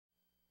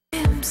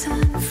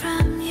crimson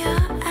from your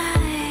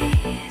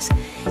eyes.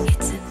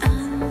 It's an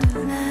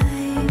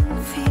underlying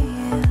feeling.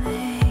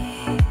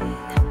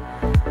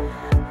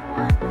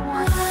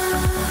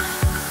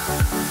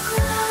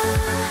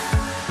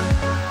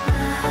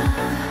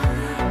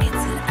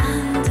 It's an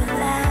underlying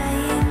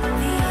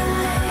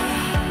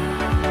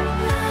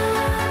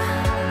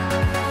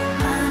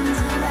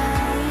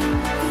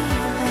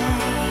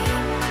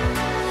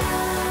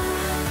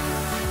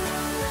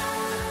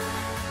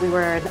We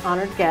were an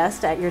honored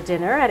guest at your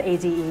dinner at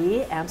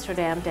ADE,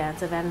 Amsterdam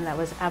Dance Event, and that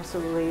was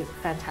absolutely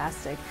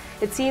fantastic.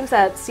 It seems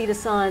that Sea to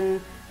Sun,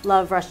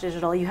 Love Rush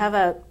Digital, you have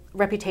a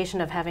reputation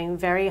of having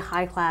very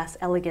high-class,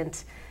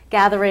 elegant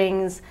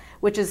gatherings,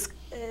 which is,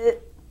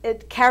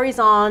 it carries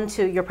on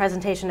to your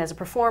presentation as a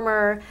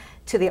performer,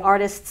 to the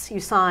artists you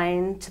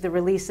sign, to the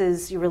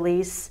releases you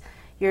release.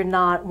 You're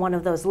not one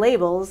of those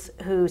labels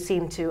who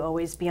seem to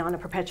always be on a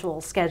perpetual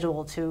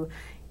schedule to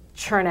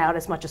churn out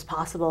as much as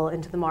possible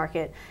into the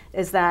market.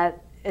 Is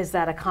that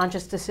a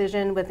conscious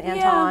decision with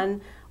Anton, yeah,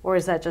 or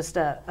is that just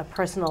a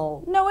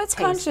personal No, it's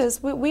taste?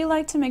 conscious. We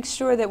like to make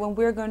sure that when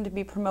we're going to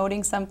be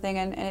promoting something,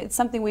 and it's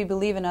something we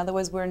believe in,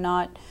 otherwise we're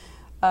not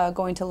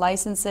going to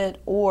license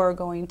it or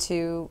going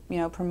to,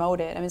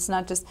 promote it. I mean, it's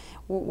not just,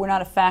 we're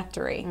not a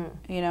factory.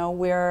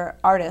 We're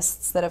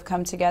artists that have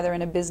come together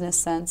in a business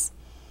sense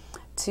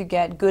to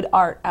get good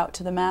art out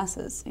to the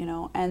masses,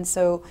 And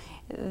so,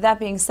 that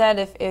being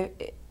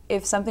said,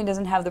 if something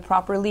doesn't have the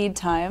proper lead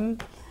time,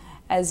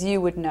 as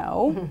you would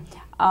know,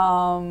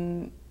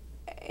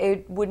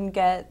 it wouldn't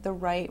get the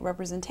right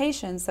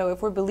representation. So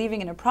if we're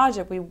believing in a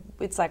project,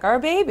 it's like our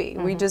baby.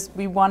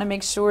 We want to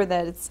make sure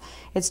that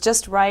it's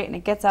just right and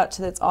it gets out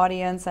to its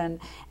audience and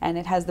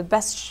it has the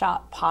best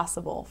shot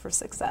possible for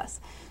success.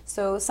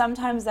 So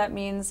sometimes that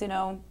means,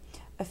 a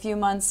few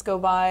months go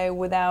by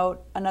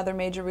without another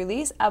major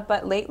release,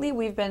 but lately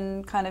we've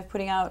been kind of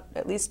putting out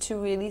at least 2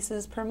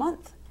 releases per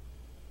month.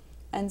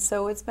 And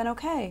so it's been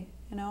okay,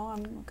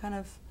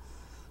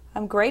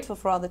 I'm grateful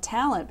for all the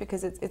talent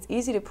because it's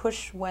easy to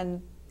push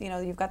when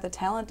you've got the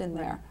talent in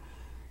there.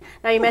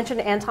 Now you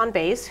mentioned Anton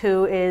Bass,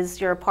 who is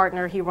your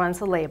partner. He runs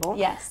the label.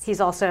 Yes. He's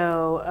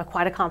also a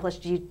quite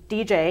accomplished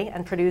DJ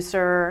and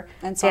producer,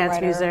 and dance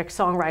music,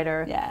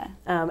 songwriter. Yeah.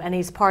 And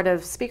he's part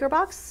of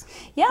Speakerbox.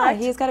 Yeah, correct?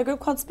 He's got a group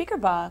called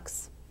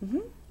Speakerbox.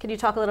 Can you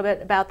talk a little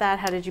bit about that?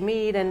 How did you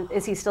meet? And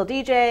is he still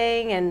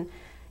DJing? And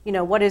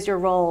what is your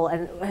role,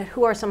 and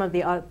who are some of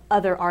the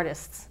other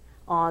artists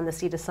on the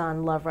Sea to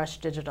Sun Love Rush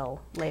Digital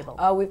label?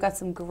 Oh, we've got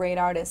some great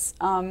artists.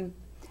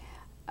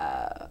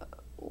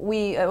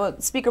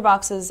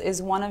 Speakerbox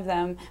is one of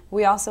them.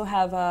 We also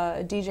have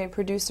a DJ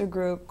producer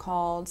group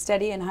called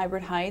Steady and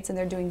Hybrid Heights, and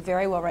they're doing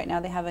very well right now.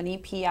 They have an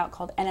EP out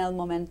called En El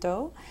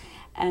Momento,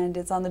 and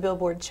it's on the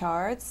Billboard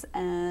charts,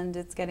 and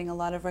it's getting a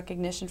lot of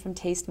recognition from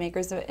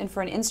tastemakers. And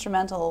for an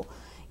instrumental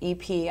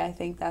EP, I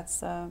think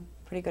that's a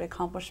pretty good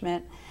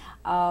accomplishment.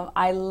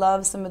 I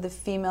love some of the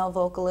female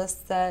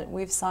vocalists that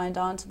we've signed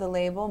on to the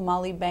label.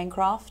 Molly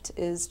Bancroft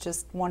is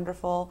just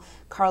wonderful.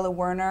 Carla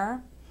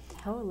Werner.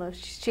 Oh, I love.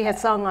 She had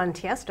sung on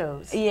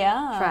Tiesto's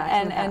tracks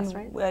in the past,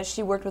 right?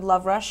 She worked with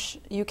Love Rush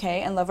UK,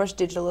 and Love Rush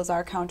Digital is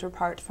our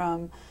counterpart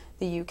from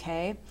the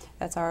UK.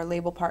 That's our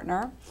label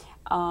partner.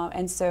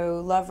 And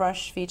so Love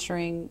Rush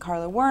featuring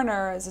Carla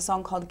Werner is a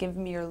song called Give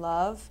Me Your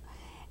Love.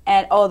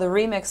 And the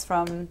remix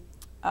from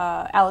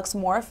Alex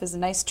Morph is a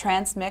nice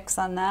trance mix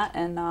on that.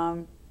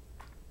 And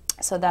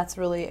so that's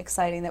really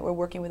exciting that we're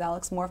working with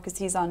Alex Morph because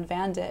he's on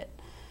Vandit.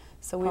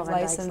 So we've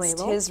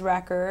licensed his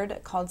record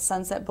called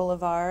Sunset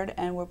Boulevard,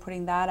 and we're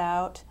putting that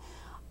out.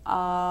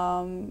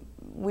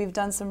 We've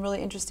done some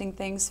really interesting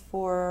things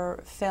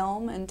for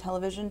film and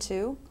television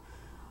too.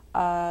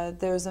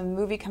 There's a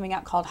movie coming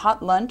out called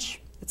Hot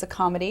Lunch. It's a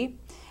comedy,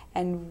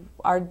 and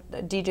our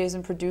DJs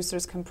and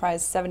producers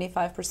comprise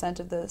 75%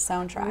 of the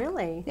soundtrack.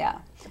 Really? Yeah.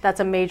 That's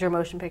a major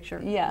motion picture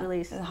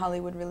release. A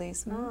Hollywood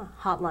release.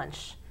 Hot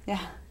Lunch. Yeah.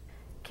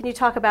 Can you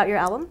talk about your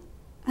album?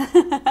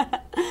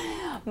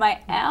 My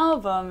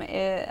album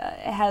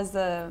has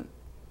a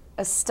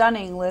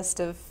stunning list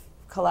of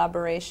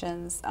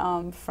collaborations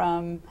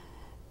from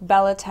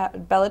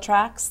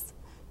Bellatrix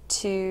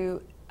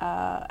to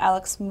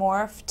Alex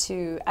Morph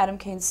to Adam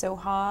Kane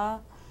Soha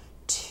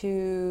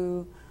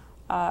to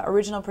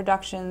original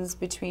productions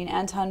between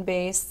Anton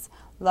Bass,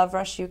 Love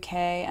Rush UK,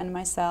 and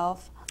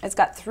myself. It's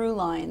got through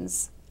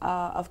lines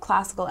of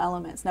classical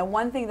elements. Now,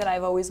 one thing that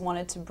I've always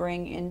wanted to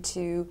bring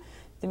into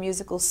the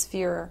musical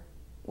sphere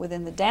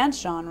within the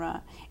dance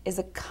genre is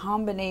a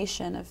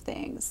combination of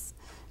things,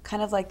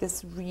 kind of like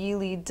this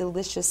really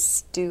delicious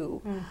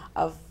stew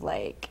of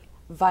like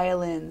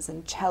violins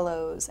and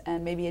cellos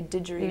and maybe a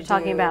didgeridoo. You're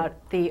talking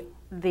about the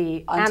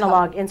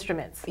analog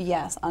instruments.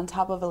 Yes, on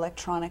top of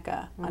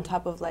electronica, on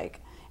top of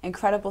like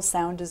incredible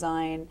sound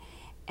design,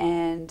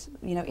 and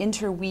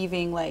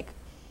interweaving like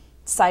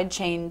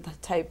sidechain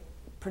type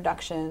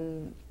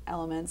production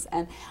elements.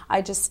 And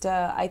I just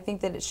I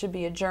think that it should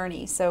be a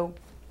journey. So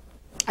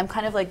I'm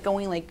kind of like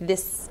going like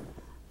this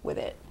with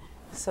it.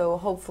 So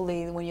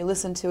hopefully when you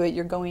listen to it,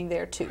 you're going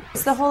there too.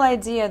 It's the whole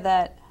idea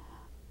that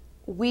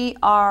we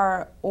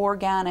are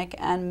organic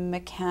and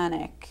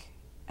mechanic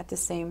at the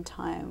same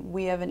time.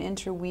 We have an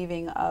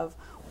interweaving of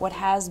what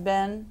has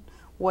been,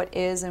 what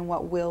is, and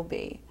what will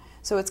be.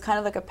 So it's kind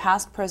of like a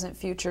past, present,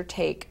 future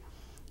take,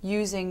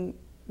 using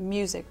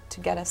music to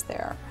get us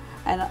there.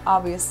 And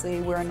obviously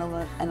we're in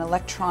an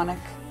electronic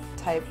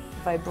type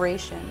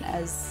vibration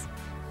as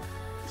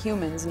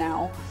humans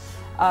now,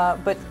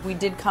 but we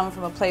did come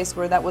from a place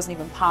where that wasn't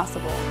even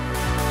possible.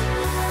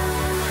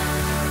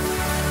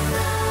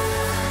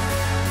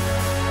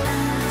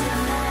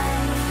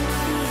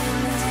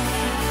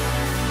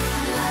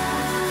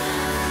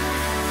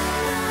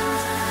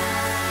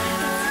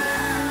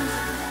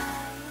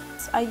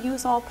 I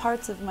use all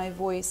parts of my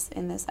voice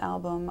in this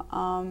album,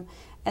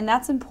 and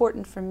that's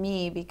important for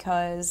me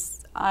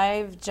because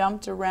I've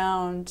jumped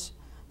around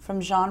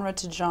from genre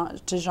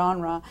to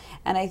genre,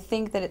 and I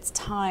think that it's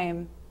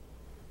time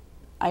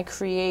I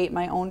create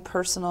my own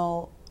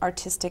personal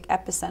artistic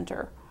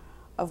epicenter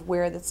of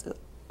where that's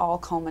all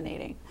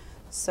culminating.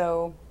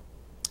 So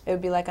it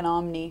would be like an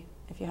omni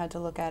if you had to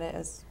look at it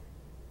as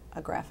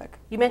a graphic.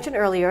 You mentioned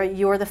earlier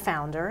you're the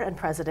founder and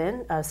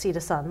president of Sea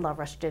to Sun Love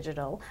Rush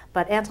Digital,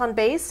 but Anton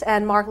Bass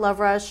and Mark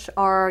Loverush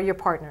are your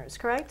partners,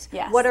 correct?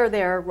 Yes. What are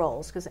their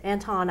roles? Because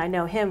Anton, I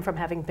know him from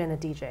having been a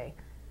DJ.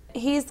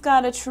 He's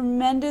got a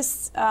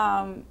tremendous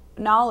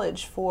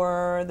knowledge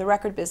for the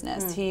record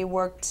business. He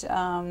worked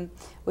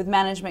with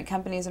management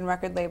companies and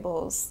record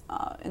labels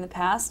in the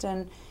past,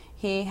 and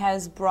he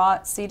has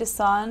brought Sea to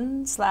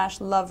Sun /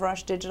 Love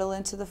Rush Digital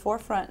into the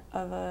forefront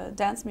of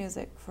dance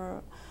music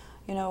for,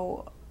 you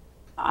know,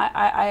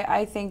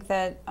 I think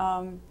that,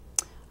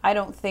 I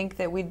don't think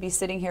that we'd be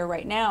sitting here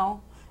right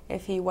now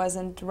if he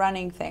wasn't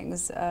running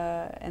things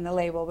in the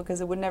label, because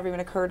it would never even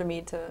occur to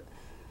me to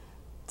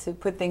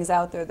put things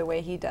out there the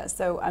way he does.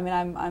 So, I mean,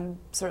 I'm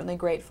certainly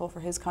grateful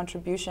for his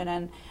contribution,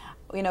 and,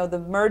 you know, the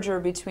merger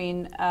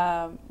between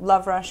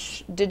Love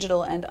Rush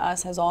Digital and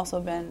us has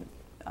also been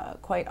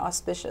quite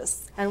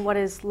auspicious. And what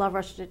is Love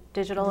Rush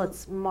Digital?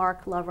 It's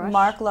Mark Loverush?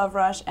 Mark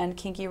Loverush and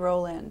Kinky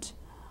Rowland.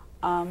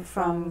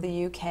 From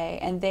the UK,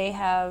 and they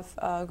have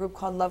a group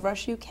called Love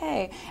Rush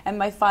UK, and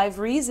my 5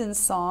 Reasons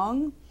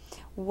song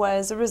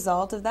was a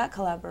result of that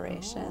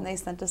collaboration. Oh. They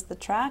sent us the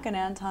track, and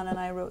Anton and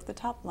I wrote the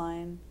top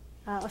line.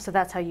 So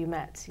that's how you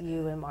met,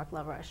 you and Mark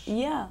Loverush?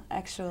 Yeah,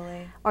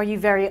 actually. Are you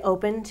very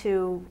open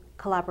to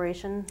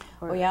collaboration?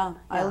 Or, Oh yeah,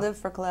 I live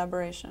for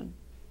collaboration.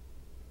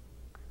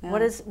 Yeah.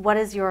 What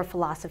is your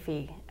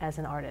philosophy as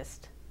an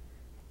artist?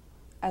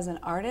 As an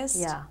artist?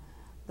 Yeah.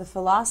 The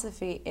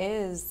philosophy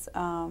is,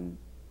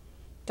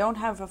 don't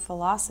have a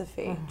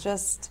philosophy,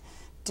 just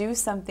do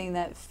something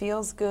that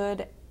feels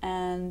good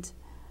and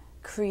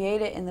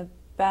create it in the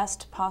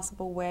best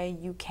possible way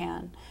you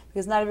can,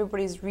 because not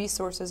everybody's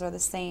resources are the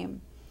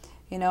same.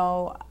 You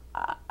know,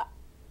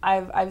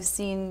 I've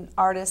seen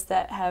artists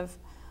that have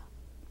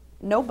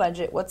no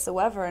budget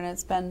whatsoever, and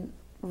it's been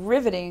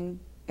riveting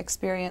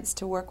experience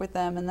to work with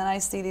them, and then I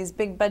see these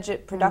big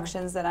budget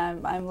productions that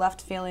I'm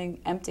left feeling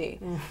empty.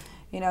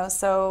 You know,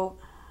 so,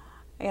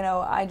 you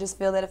know, I just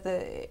feel that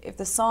if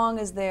the song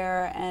is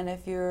there and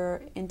if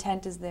your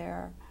intent is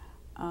there,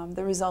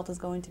 the result is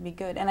going to be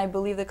good. And I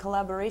believe that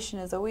collaboration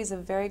is always a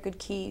very good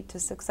key to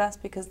success,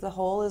 because the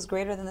whole is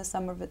greater than the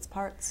sum of its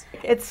parts.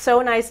 It's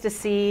so nice to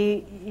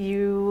see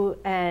you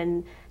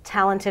and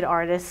talented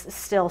artists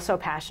still so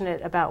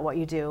passionate about what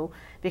you do,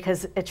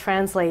 because it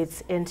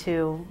translates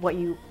into what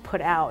you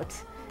put out,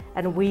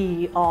 and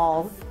we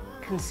all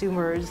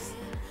consumers,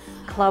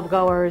 club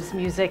goers,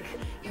 music,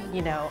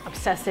 you know,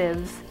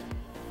 obsessives,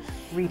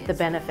 reap the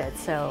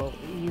benefits. So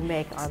you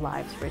make our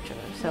lives richer.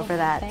 So Well, for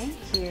that, thank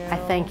you. I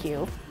thank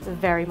you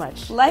very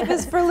much. Life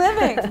is for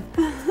living.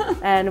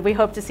 And we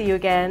hope to see you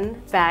again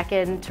back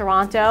in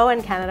Toronto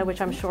and Canada, which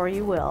I'm sure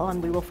you will,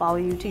 and we will follow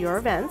you to your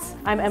events.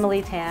 I'm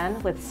Emily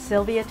Tan with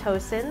Sylvia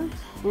Tosun,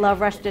 Love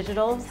Rush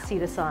Digital, Sea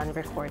to Sun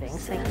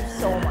Recordings. Thank you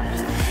so much.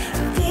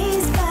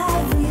 These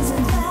 5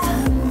 reasons.